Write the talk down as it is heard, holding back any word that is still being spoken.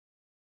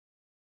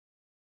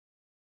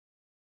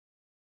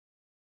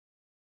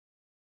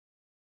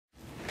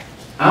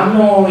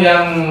UMNO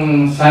yang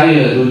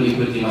saya dulu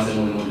ikuti masa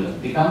muda-muda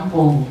di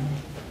kampung,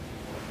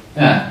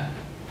 ya,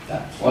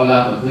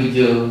 sekolah,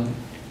 bekerja,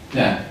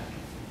 ya.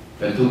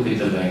 Lepas tu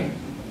kita main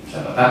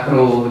sahabat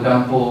takraw di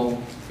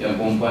kampung. Yang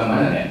perempuan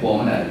mana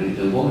netball, mana ada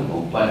kereta pun,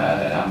 perempuan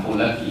ada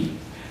kampung lelaki.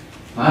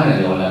 Mana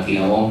ada orang lelaki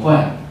dengan orang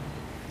perempuan,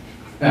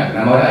 kan,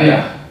 kena bawa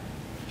ayah,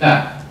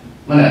 tak,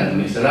 mana ada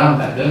mix around,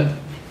 tak ada.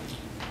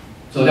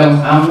 So there was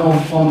UMNO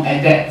formed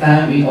at that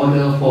time in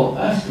order for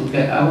us to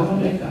get our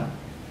merdeka.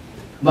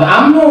 But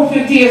UMNO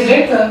 50 years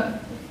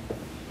later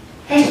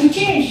has to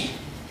change.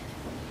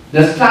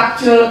 The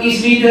structure,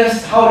 its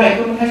leaders, how the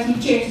economy has to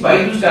change. Sebab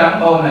itu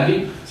sekarang bawa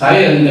nanti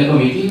saya in the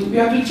committee,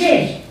 we have to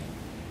change.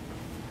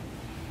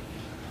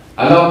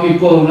 Allow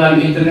people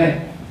melalui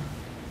internet,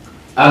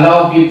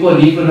 allow people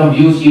different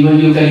views, even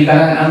you dari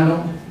kalangan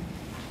UMNO,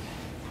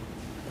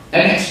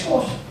 and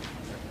expose.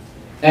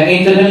 And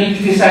internally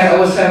criticize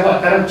ourselves,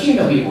 what kind of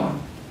change that we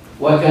want,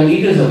 what kind of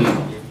leaders that we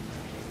want.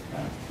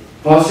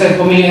 Proses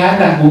pemilihan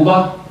dah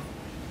berubah.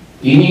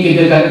 Ini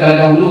kita kata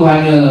dahulu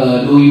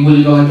hanya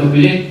 2,500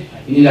 pilih,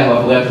 ini dah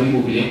berapa ratus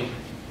ribu pilih.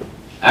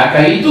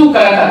 Akan itu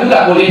kalau tak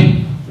juga boleh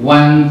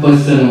one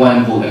person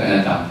one vote akan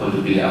datang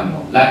untuk pilih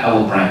UMNO, like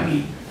our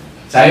primary.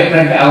 Saya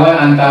peringkat awal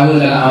antara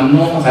dalam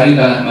UMNO, saya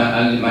dalam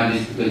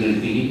majlis kerja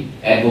tinggi,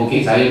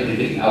 advocate saya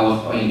kritik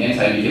awal ini,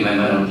 saya bikin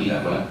minority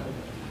tak apa.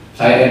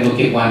 Saya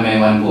advocate one man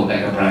one vote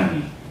like a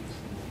primary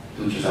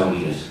to choose our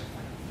leaders.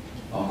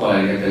 Kau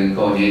lagi kata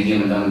kau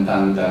dia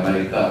mentang-mentang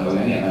mereka,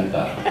 bagaimana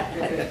mereka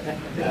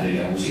ada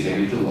yang musik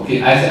kayak gitu. Okay,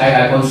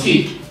 I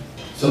concede.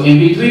 So in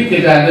between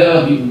kita ada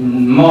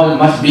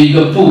much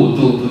bigger pool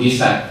to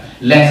decide,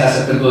 less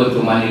susceptible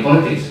to money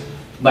politics.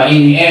 But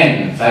in the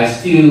end, I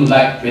still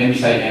like, when we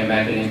say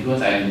American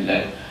influence, I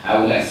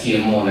would like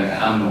see more like an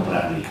UMNO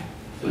primary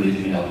to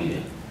determine our leader.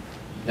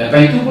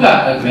 Lepas itu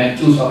pula,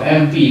 choose of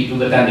MP to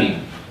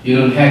bertanding. You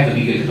don't have to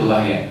be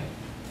ketua harian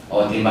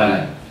or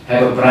timbalan.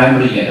 Have a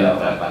primary at the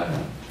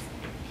parliament.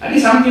 And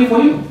it's something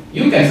for you.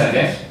 You can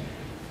suggest.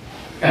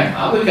 Kan?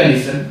 We can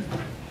listen.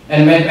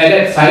 And when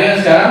saya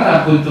sekarang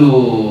aku to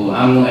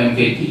UMNO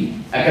MKT,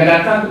 akan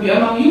datang to be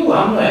among you,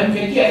 UMNO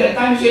MKT at that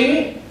time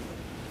say,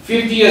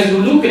 50 years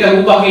dulu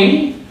kita ubah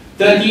ini,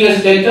 30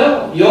 years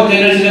later, your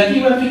generation nanti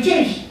will have to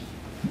change.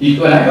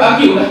 Itu lah, itu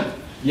argue lah.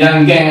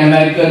 Yang geng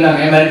American nak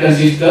American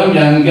system,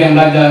 yang geng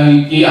belajar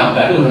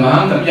tak ada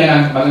memang, tapi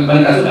jangan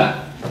balik kasut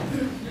lah.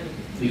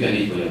 You can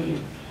equal your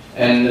view.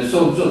 And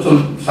so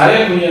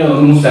saya punya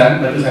rumusan,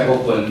 lepas saya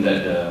open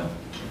that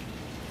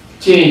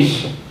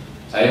change.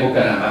 Saya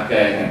bukan nak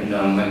pakai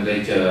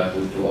nomenclature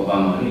to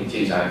Obama ni,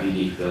 change I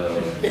believe ke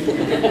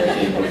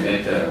change for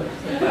better.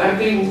 I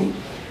think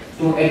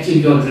to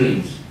achieve your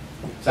dreams.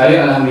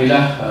 Saya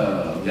alhamdulillah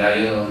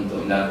berjaya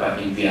untuk mendapat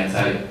impian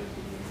saya.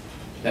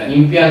 Dan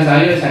impian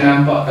saya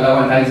nampak kalau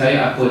orang tanya saya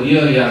apa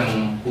dia yang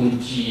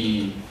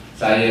kunci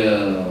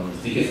saya,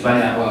 sedikit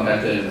sebanyak orang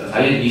kata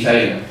saya diri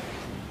saya.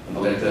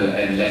 Apa kata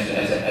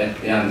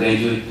yang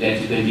graduate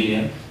electrical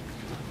engineer.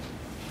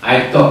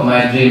 I thought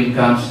my dream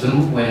comes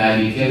true when I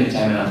became the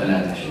chairman of the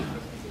national.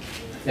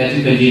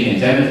 Electrical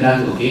engineer, chairman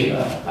tenaga, okey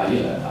lah,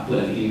 apa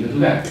lagi gitu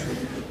kan.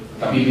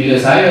 Tapi bila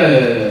saya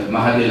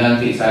Mahathir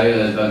lantik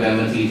saya sebagai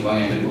Menteri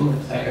Kewangan yang kedua,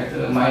 saya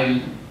kata my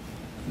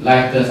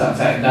life turns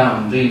upside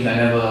down, dreams I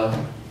never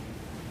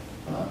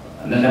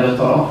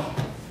thought of.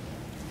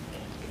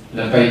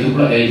 Lepas itu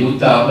pula dari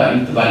duta pula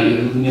ini terbalik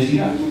ke dunia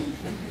sekarang.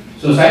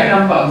 So saya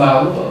nampak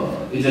bahawa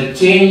it's a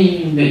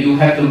change that you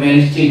have to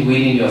manage, change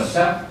within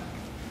yourself,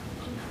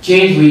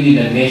 change within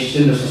the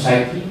nation, the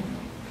society,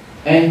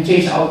 and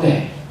change out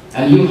there.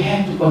 And you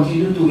have to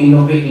continue to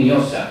innovate in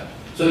yourself.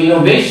 So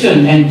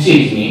innovation and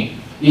change ni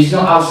is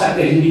not outside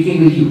there, it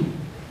begins with you.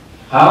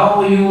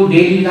 How you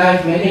daily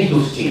life manage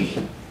those change.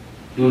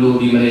 Dulu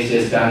di Malaysia,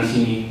 sekarang di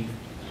sini.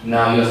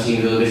 Now you're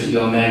single, besok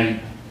you're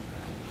married.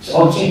 It's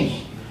all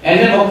change. And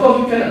then of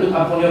course you cannot look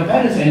upon your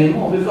parents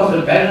anymore because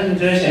the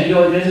parents' generation and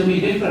your generation will be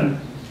different.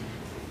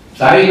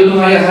 Saya dulu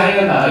ayah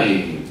saya kata,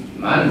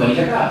 mana boleh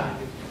cakap.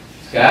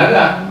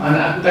 Sekarang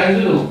anak aku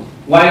tanya dulu,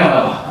 why not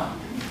apa?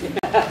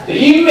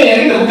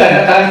 Email kita bukan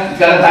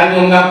kalau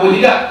tanya mengapa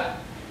tidak.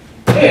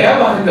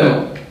 Apa kata?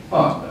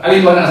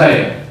 Alif Ba Ta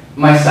saya,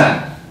 my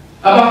son.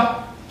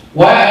 Apa?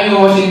 Why are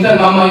you Washington,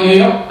 mama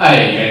New York?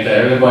 Kata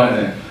Alif Ba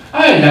Ta.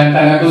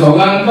 Jangan aku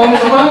seorang, kau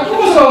seorang,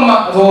 aku seorang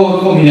mak,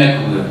 kau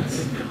minat aku.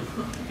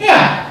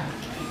 Ya.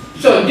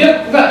 So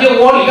dia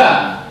worry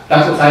lah.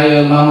 Takut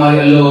saya mama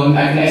alone,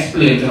 I can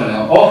explain macam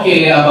mana.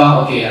 Okay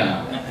abah, okay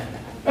ya.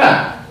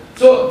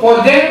 So for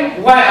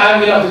them, why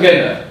are we not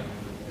together?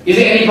 Is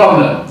there any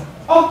problem?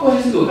 Of course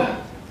it's good lah.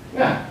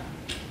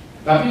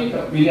 Tapi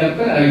bila aku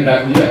kan ada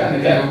berlaku juga kan,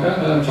 dekat aku kan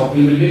dalam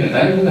shopping beli nak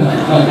tanya lah.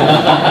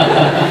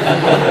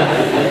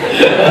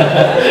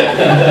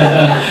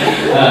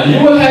 You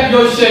will have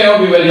your share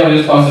of whether your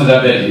responses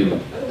are value.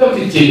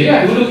 Tapi kecil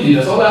kan, dulu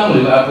kita seorang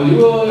boleh buat apa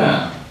juga lah.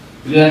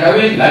 Bila dah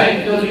kahwin,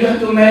 lain. You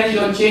have to manage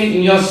your change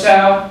in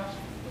yourself.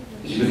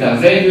 You become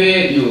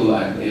graduate, you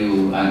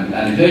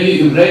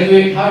undergraduate, you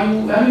graduate, how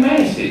you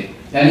manage it?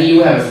 And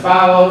you have a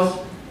spouse,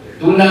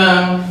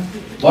 tunang,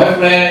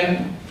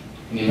 boyfriend,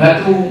 Ini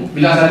satu,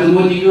 bilang 1,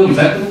 2, 3,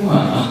 satu.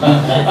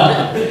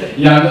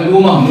 Yang ada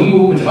rumah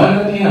menunggu macam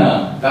mana ni.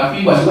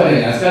 Tapi buat sebab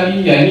yang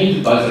sekali, yang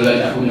ni pasal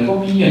ajak aku minum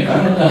kopi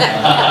kan.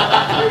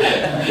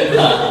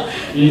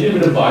 Ini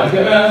berdebat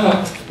juga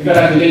kan.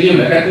 Kadang dia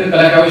kata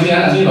kalau kahwin sini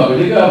anak sini bagus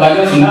juga,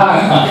 belajar senang.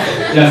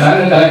 Yang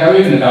sana kalau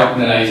kahwin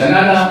kena lain sana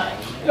anak.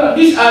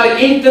 These are the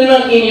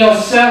internal in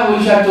yourself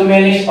which you have to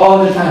manage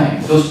all the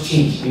time. Those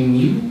change in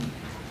you,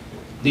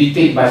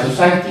 dictated by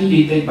society,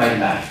 dictated by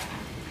life.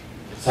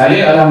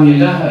 Saya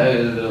alhamdulillah,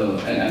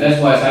 and that's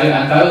why saya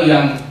antara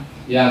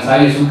yang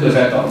saya suka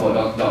saya talk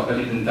about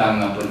tadi tentang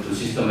apa tu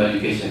system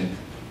education.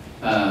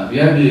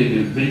 We have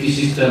the British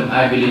system.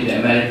 I believe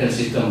the American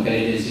system,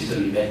 Canadian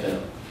system is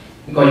better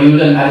because you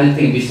learn other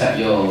things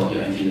beside your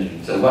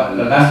engineering. So what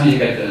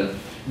lastly kata,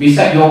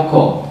 beside your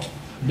core,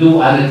 do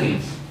other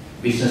things,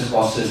 business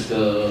courses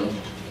ke.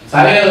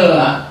 Saya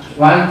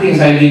one thing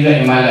saya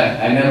regret in my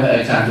life, I never had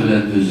a chance to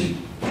learn music.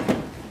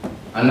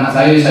 Anak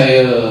saya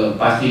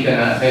pastikan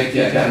anak saya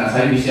tiap-tiap anak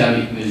saya bisa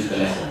ambil musical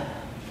lesson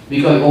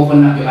because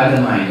open up your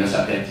other mind, your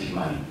subjective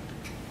mind.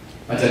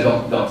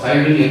 Macam dok,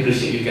 saya really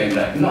appreciate you can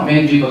write. Not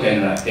many people can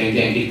write.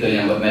 Yang kita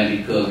yang buat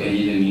medical,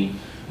 engineering,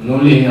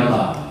 menulisnya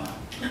lah.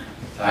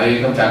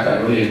 Saya kan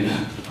cakap boleh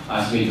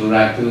ask me to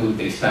write to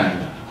takes time.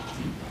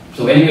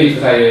 So anyway,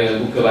 saya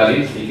buka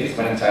balik sedikit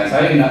sepanjang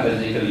saya nak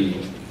basically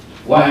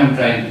what I'm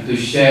trying to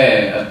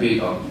share a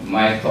bit of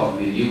my thought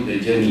with you, the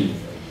journey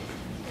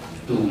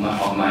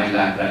of my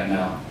life right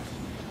now.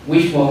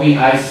 Which for me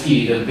I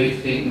see the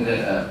big thing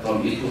that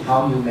from it to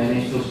how you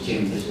manage those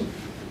changes.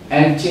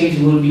 And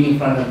change will be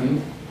in front of you.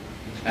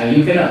 And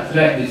you cannot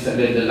thread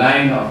the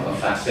line of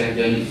success,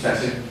 journey to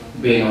success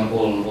based on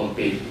old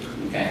page.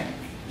 You can.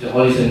 It's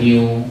always a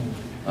new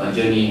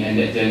journey, and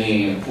that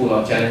journey full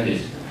of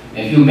challenges.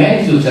 And if you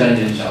manage those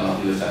challenges, inshallah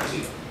you will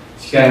succeed.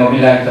 Sekian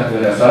wabillahi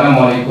taufiq.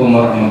 Assalamualaikum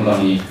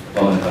warahmatullahi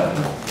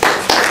wabarakatuh.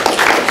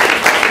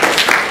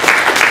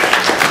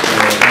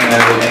 I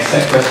will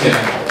accept question.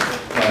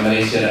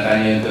 Malaysia nak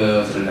tanya ke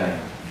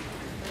sebenarnya.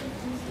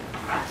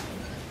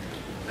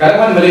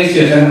 Kalau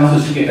Malaysia, saya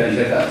masuk sikit tadi,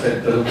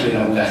 saya terlupa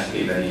nak ulas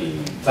sikit tadi.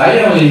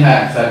 Saya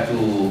melihat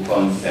satu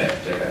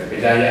konsep,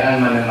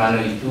 kejayaan mana-mana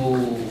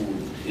itu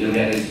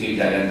dilihat dari segi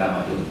kejayaan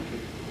tamadun.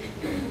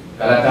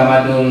 Kalau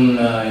tamadun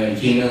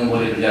China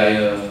boleh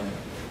berjaya,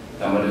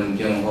 tamadun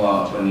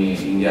Tionghoa,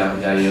 India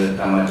berjaya,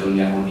 tamadun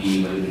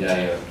Yahudi boleh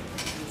berjaya,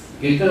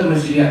 kita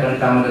mesti lihat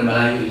pada tamadun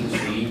Melayu itu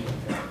sendiri.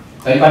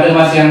 Tapi pada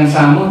masa yang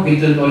sama,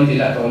 kita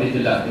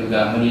tidak juga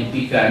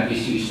menipikan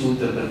isu-isu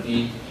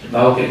seperti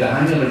bahawa kita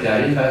hanya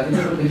berjaya kalau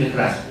kita bekerja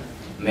keras,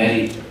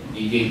 merit,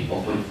 gigih,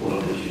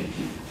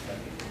 opportunity.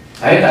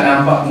 Saya tak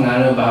nampak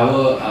mengenai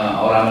bahawa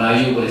orang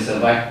Melayu boleh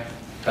survive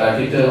kalau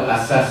kita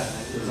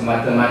asas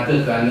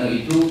semata-mata kerana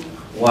itu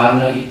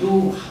warna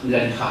itu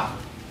menjadi hak.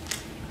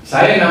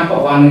 Saya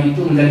nampak warna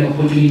itu menjadi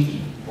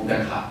opportunity,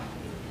 bukan hak.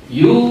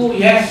 You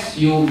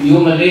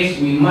Malays,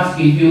 we must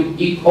give you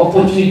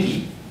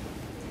opportunity,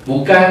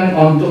 bukan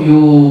untuk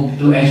you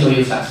to ensure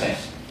your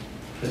success.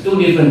 It's two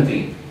different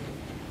things.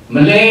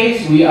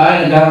 Malays, we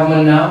are in the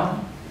government now.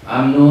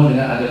 UMNO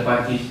dengan other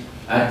parties.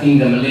 I think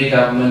the Malay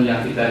government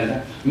yang kita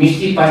lihat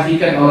mesti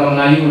pastikan orang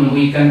Melayu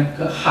memberikan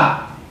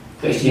hak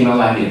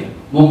keistimewaan dia,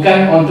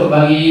 bukan untuk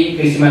bagi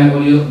keistimewaan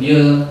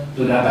dia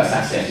untuk dapat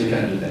sukses. You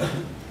can do that.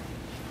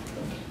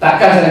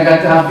 Takkan saya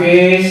kata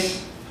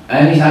Hafiz,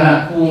 ini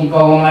anakku,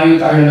 kau orang Melayu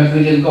tak boleh dapat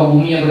kerja, kau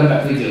bumi yang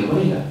dapat kerja.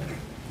 Boleh tak?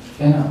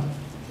 Cannot.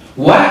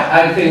 What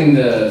I think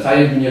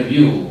saya punya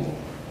view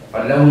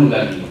pada dahulu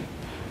lagi,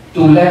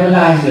 to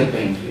levelize the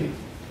playing field.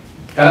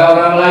 Kalau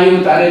orang Melayu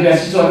tak ada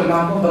beasiswa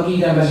kenapa,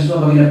 bagi dan beasiswa,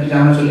 bagi dan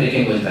pinjaman so they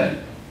can go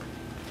study.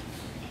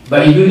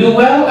 But if you do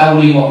well, I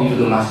will reward you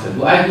to the master.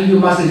 Do I give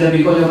you master just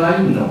because you're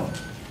Melayu? No.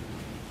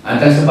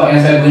 Antara sebab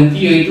yang saya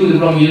berhenti itu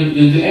sebelum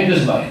UTM itu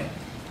sebabnya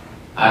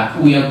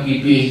aku yang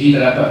pergi PhD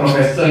tak dapat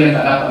profesor, yang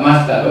tak dapat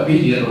master, tak dapat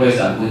PhD, tak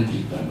profesor, berhenti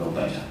tuan kau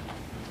baca.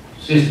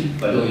 Seriously,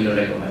 but don't you don't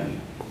recommend me.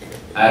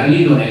 I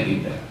really don't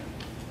agree with that.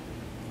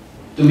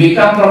 To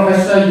become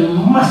professor, you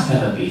must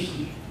have a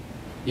PhD.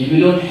 If you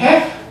don't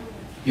have,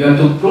 you have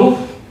to prove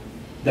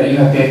that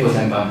you have papers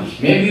and publish.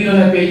 Maybe you don't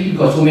have PhD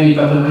because so many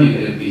people you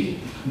get a PhD.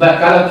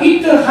 But kalau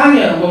kita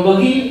hanya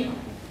memberi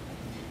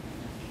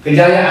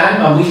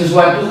kejayaan, memberi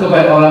sesuatu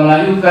kepada orang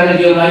Melayu kerana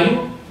dia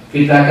Melayu,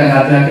 kita akan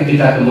hati-hati,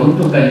 kita akan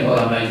meruntuhkan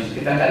orang Melayu.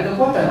 Kita akan ada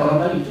kekuatan orang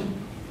Melayu itu.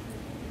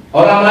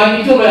 Orang Melayu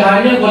itu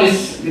hanya boleh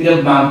dia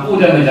mampu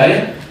dan berjaya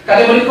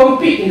kalau boleh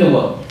compete in the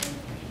world.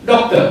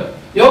 Doktor,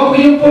 dia orang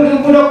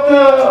jumpa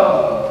doktor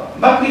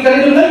Bakri kalau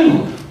dia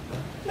Melayu.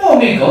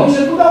 No, because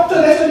he's a good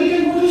doctor, that's why he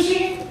can go to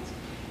see.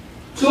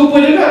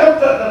 Super juga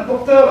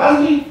doktor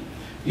asli.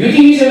 You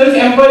think he's able to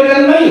employ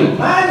dengan Melayu?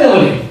 Mana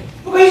boleh?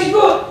 Because he's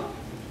good.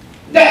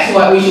 That's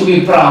what we should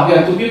be proud. We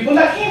have to people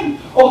like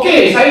him.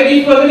 Okay, saya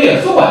differ dengan dia.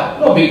 So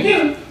what? No big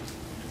deal.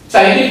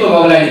 Saya differ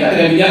dengan orang lain juga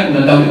dengan bini aku,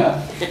 dah tahu juga.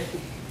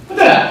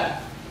 Betul tak?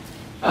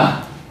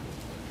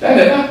 Saya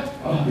ada tak?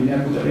 Bini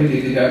aku tak boleh,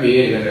 dia tak habis,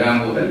 dia kata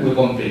rambut tadi, boleh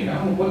komplain.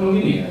 Kamu potong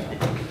gini.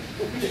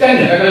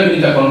 Standard, kalau bini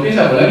tak komplain,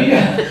 siapa lagi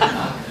kan?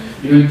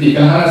 You think,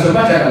 kalau anak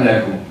sebab cakap dengan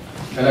aku.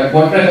 Kalau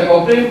boyfriend tak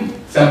komplain,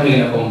 siapa yang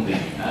nak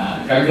komplain?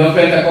 Kalau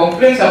girlfriend tak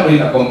komplain, siapa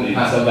yang tak komplain?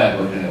 Sebab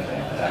boyfriend tak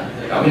komplain.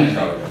 Kami nak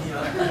tahu.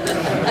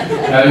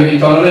 Kalau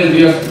intolerant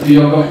dia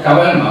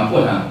kawan mampu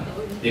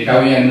Dia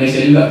kahwin yang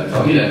Malaysia juga,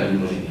 suami dah tak